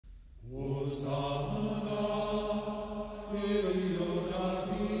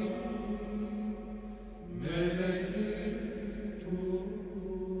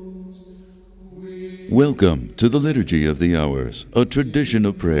Welcome to the Liturgy of the Hours, a tradition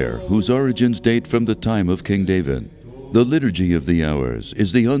of prayer whose origins date from the time of King David. The Liturgy of the Hours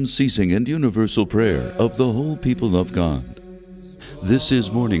is the unceasing and universal prayer of the whole people of God. This is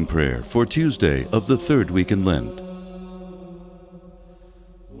morning prayer for Tuesday of the third week in Lent.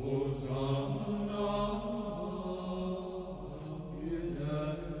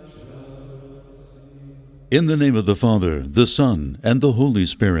 In the name of the Father, the Son, and the Holy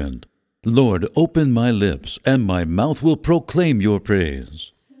Spirit. Lord, open my lips, and my mouth will proclaim your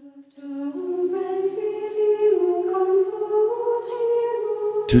praise.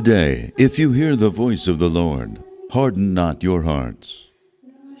 Today, if you hear the voice of the Lord, harden not your hearts.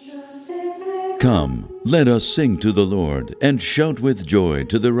 Come, let us sing to the Lord, and shout with joy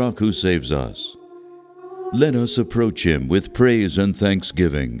to the Rock who saves us. Let us approach him with praise and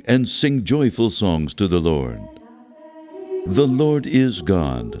thanksgiving, and sing joyful songs to the Lord. The Lord is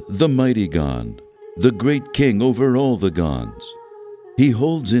God, the mighty God, the great King over all the gods. He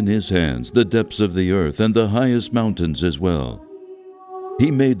holds in his hands the depths of the earth and the highest mountains as well. He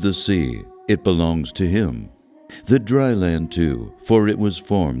made the sea, it belongs to him, the dry land too, for it was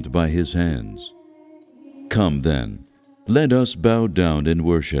formed by his hands. Come then, let us bow down in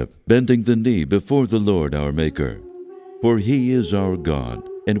worship, bending the knee before the Lord our Maker. For he is our God,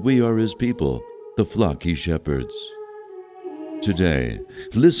 and we are his people, the flock he shepherds. Today,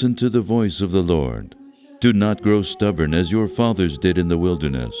 listen to the voice of the Lord. Do not grow stubborn as your fathers did in the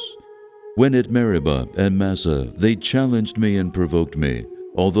wilderness. When at Meribah and Massah they challenged me and provoked me,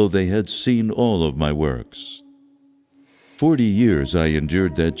 although they had seen all of my works. 40 years I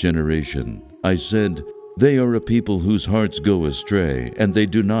endured that generation. I said, "They are a people whose hearts go astray, and they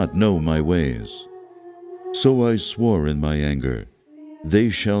do not know my ways." So I swore in my anger,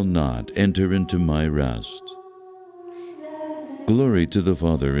 "They shall not enter into my rest." Glory to the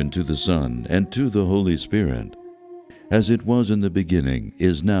Father, and to the Son, and to the Holy Spirit, as it was in the beginning,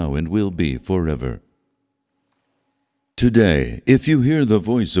 is now, and will be forever. Today, if you hear the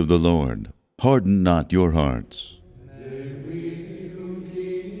voice of the Lord, harden not your hearts. May we who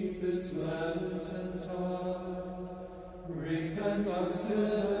keep this Lenten time repent of sin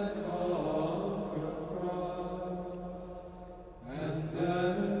and conquer pride, and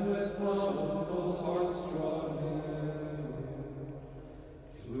then with humble hearts draw near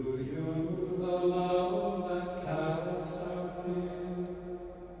to you, the love that casts out fear.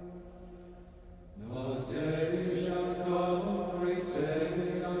 The day shall come, great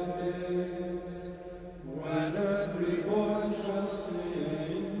day of days, when earth reborn shall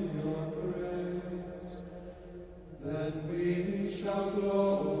sing your praise. Then we shall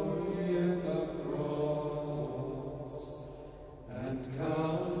glory in the cross, and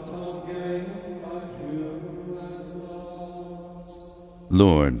count all gain but you as loss.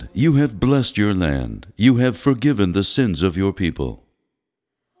 Lord, you have blessed your land. You have forgiven the sins of your people.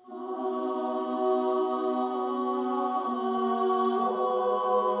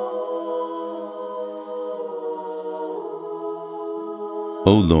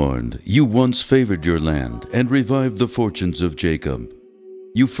 O Lord, you once favored your land and revived the fortunes of Jacob.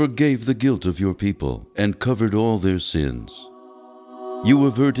 You forgave the guilt of your people and covered all their sins. You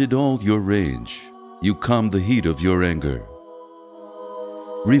averted all your rage. You calmed the heat of your anger.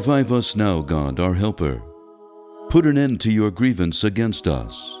 Revive us now, God, our helper. Put an end to your grievance against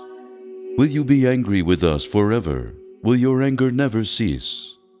us. Will you be angry with us forever? Will your anger never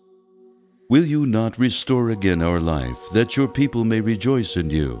cease? Will you not restore again our life, that your people may rejoice in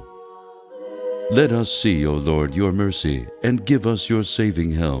you? Let us see, O Lord, your mercy, and give us your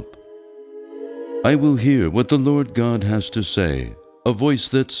saving help. I will hear what the Lord God has to say, a voice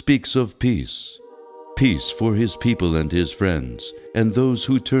that speaks of peace, peace for his people and his friends, and those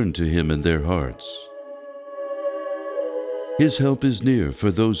who turn to him in their hearts. His help is near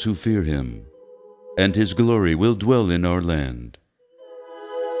for those who fear him, and his glory will dwell in our land.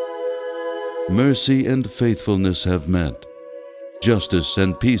 Mercy and faithfulness have met. Justice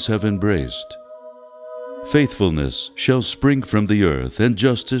and peace have embraced. Faithfulness shall spring from the earth, and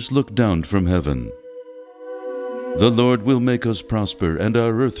justice look down from heaven. The Lord will make us prosper, and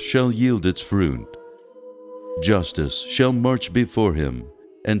our earth shall yield its fruit. Justice shall march before him,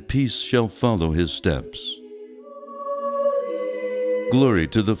 and peace shall follow his steps. Glory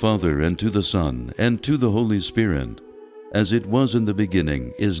to the Father, and to the Son, and to the Holy Spirit, as it was in the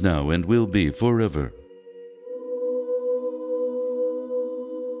beginning, is now, and will be forever.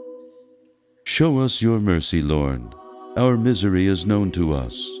 Show us your mercy, Lord. Our misery is known to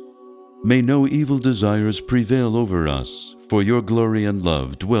us. May no evil desires prevail over us, for your glory and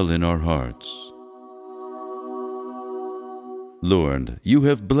love dwell in our hearts. Lord, you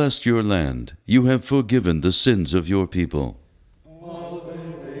have blessed your land. You have forgiven the sins of your people. Ave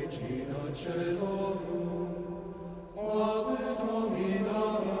Regina Caelorum, Ave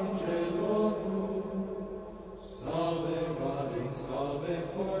Domina Angelorum, Salve Radix, Salve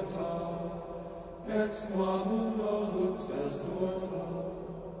Porta, ex qua mundo lux est orta,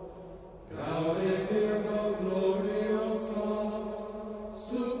 Gaude Virgo gloriosa,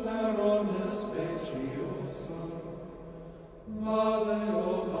 super omnes speciosa, Vale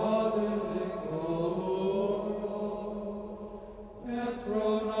o vale decoro, et pro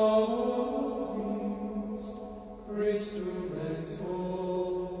nobis Christum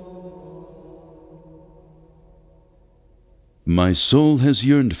exolo. My soul has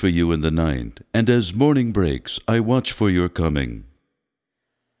yearned for you in the night, and as morning breaks, I watch for your coming.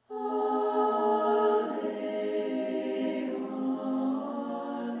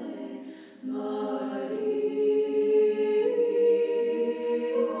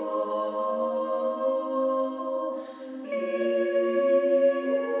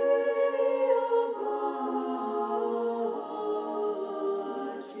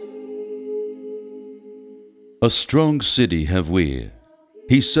 A strong city have we.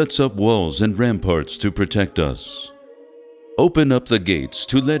 He sets up walls and ramparts to protect us. Open up the gates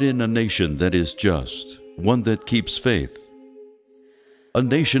to let in a nation that is just, one that keeps faith. A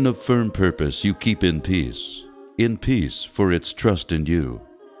nation of firm purpose you keep in peace for its trust in you.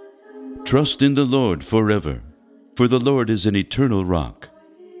 Trust in the Lord forever, for the Lord is an eternal rock.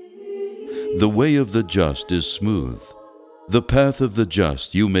 The way of the just is smooth. The path of the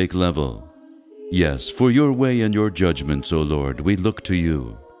just you make level. Yes, for your way and your judgments, O Lord, we look to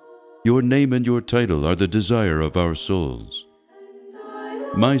you. Your name and your title are the desire of our souls.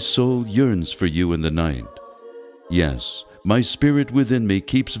 My soul yearns for you in the night. Yes, my spirit within me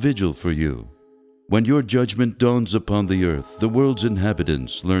keeps vigil for you. When your judgment dawns upon the earth, the world's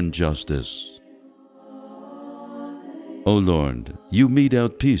inhabitants learn justice. O Lord, you mete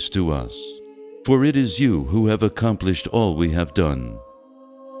out peace to us, for it is you who have accomplished all we have done.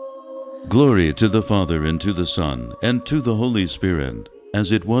 Glory to the Father, and to the Son, and to the Holy Spirit,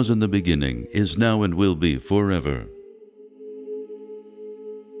 as it was in the beginning, is now, and will be forever.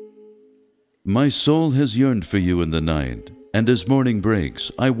 My soul has yearned for you in the night, and as morning breaks,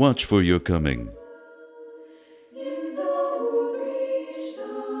 I watch for your coming.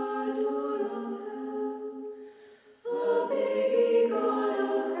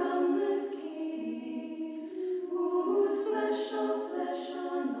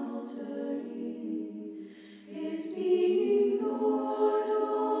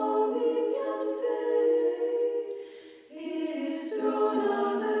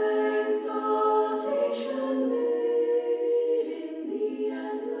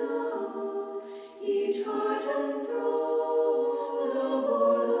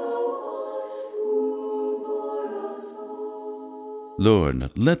 Lord,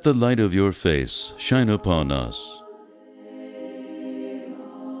 let the light of your face shine upon us.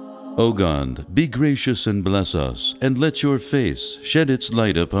 O God, be gracious and bless us, and let your face shed its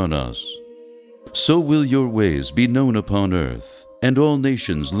light upon us. So will your ways be known upon earth, and all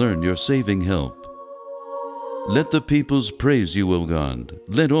nations learn your saving help. Let the peoples praise you, O God.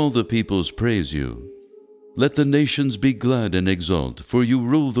 Let all the peoples praise you. Let the nations be glad and exult, for you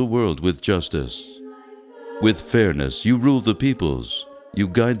rule the world with justice. With fairness you rule the peoples, you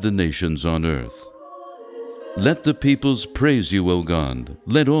guide the nations on earth. Let the peoples praise you, O God,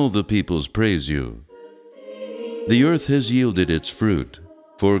 let all the peoples praise you. The earth has yielded its fruit,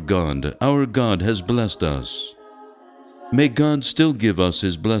 for God, our God, has blessed us. May God still give us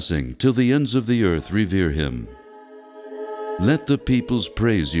His blessing, till the ends of the earth revere Him. Let the peoples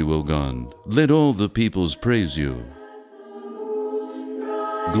praise you, O God, let all the peoples praise you.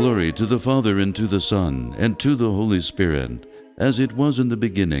 Glory to the Father, and to the Son, and to the Holy Spirit, as it was in the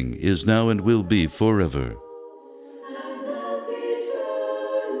beginning, is now, and will be forever.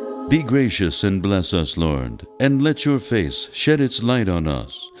 Be gracious and bless us, Lord, and let your face shed its light on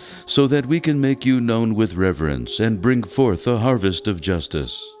us, so that we can make you known with reverence and bring forth a harvest of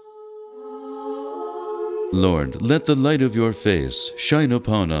justice. Lord, let the light of your face shine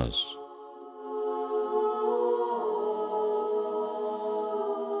upon us.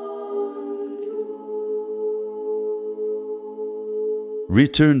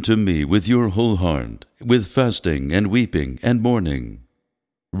 Return to me with your whole heart, with fasting and weeping and mourning.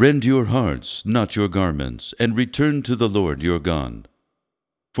 Rend your hearts, not your garments, and return to the Lord your God.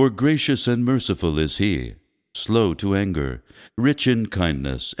 For gracious and merciful is He, slow to anger, rich in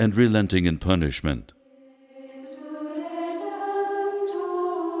kindness, and relenting in punishment.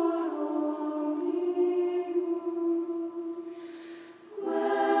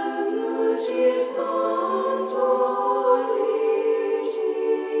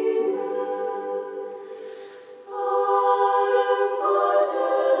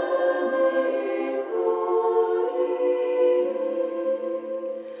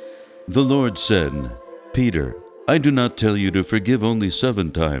 The Lord said, Peter, I do not tell you to forgive only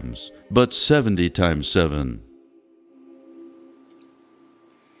 7 times, but 70 times 7.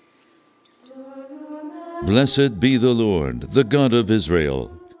 Blessed be the Lord, the God of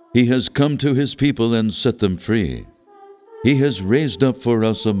Israel. He has come to his people and set them free. He has raised up for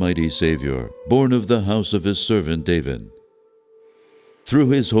us a mighty Savior, born of the house of his servant David.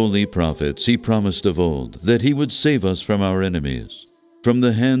 Through his holy prophets he promised of old that he would save us from our enemies, from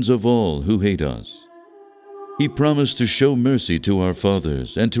the hands of all who hate us. He promised to show mercy to our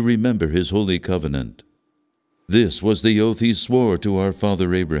fathers and to remember his holy covenant. This was the oath he swore to our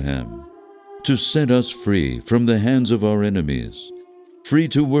father Abraham, to set us free from the hands of our enemies, free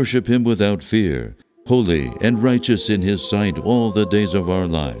to worship him without fear, holy and righteous in his sight all the days of our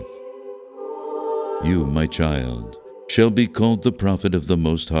life. You, my child, shall be called the prophet of the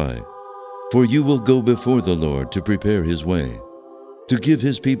Most High, for you will go before the Lord to prepare his way, to give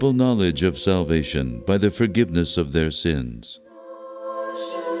his people knowledge of salvation by the forgiveness of their sins.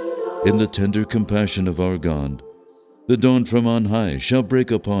 In the tender compassion of our God, the dawn from on high shall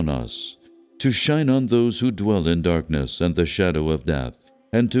break upon us, to shine on those who dwell in darkness and the shadow of death,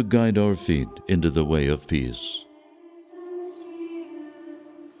 and to guide our feet into the way of peace.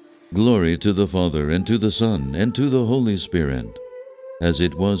 Glory to the Father, and to the Son, and to the Holy Spirit, as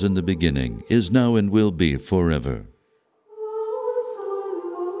it was in the beginning, is now, and will be forever.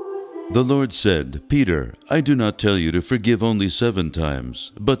 The Lord said, Peter, I do not tell you to forgive only 7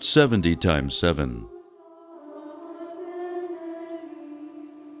 times, but 70 times 7.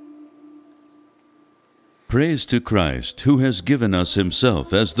 Praise to Christ, who has given us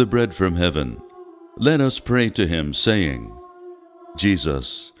himself as the bread from heaven. Let us pray to him, saying,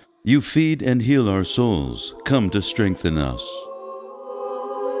 Jesus, you feed and heal our souls. Come to strengthen us.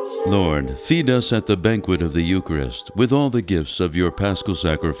 Lord, feed us at the banquet of the Eucharist with all the gifts of your paschal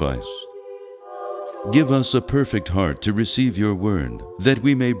sacrifice. Give us a perfect heart to receive your word, that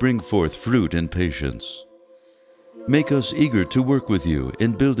we may bring forth fruit and patience. Make us eager to work with you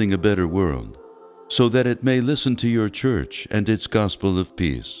in building a better world, so that it may listen to your church and its gospel of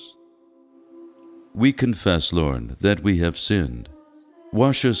peace. We confess, Lord, that we have sinned.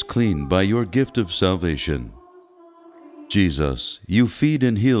 Wash us clean by your gift of salvation. Jesus, you feed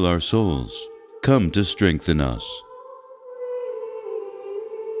and heal our souls. Come to strengthen us.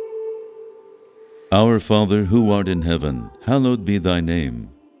 Our Father, who art in heaven, hallowed be thy name.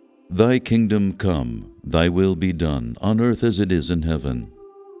 Thy kingdom come, thy will be done, on earth as it is in heaven.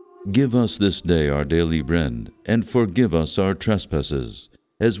 Give us this day our daily bread, and forgive us our trespasses,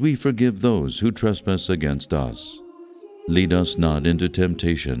 as we forgive those who trespass against us. Lead us not into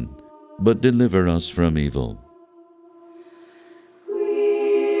temptation, but deliver us from evil.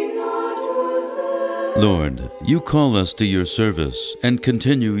 Lord, you call us to your service and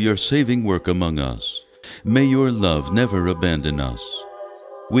continue your saving work among us. May your love never abandon us.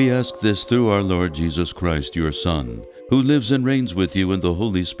 We ask this through our Lord Jesus Christ, your Son, who lives and reigns with you in the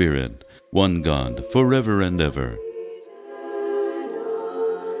Holy Spirit, one God, forever and ever.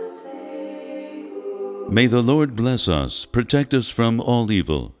 May the Lord bless us, protect us from all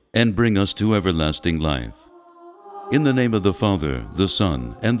evil, and bring us to everlasting life. In the name of the Father, the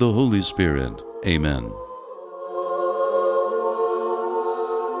Son, and the Holy Spirit. Amen.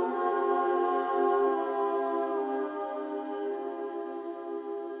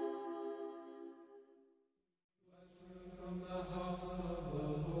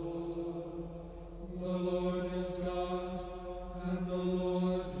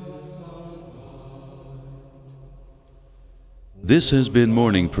 This has been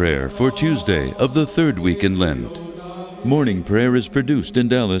Morning Prayer for Tuesday of the 3rd week in Lent. Morning Prayer is produced in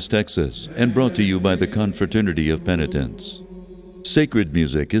Dallas, Texas, and brought to you by the Confraternity of Penitents. Sacred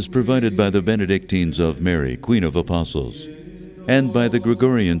music is provided by the Benedictines of Mary, Queen of Apostles, and by the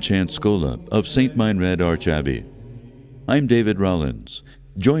Gregorian Chant Schola of St. Meinrad Archabbey. I'm David Rollins.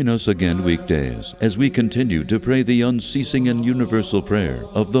 Join us again weekdays as we continue to pray the unceasing and universal prayer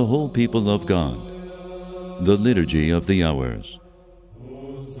of the whole people of God. The Liturgy of the Hours.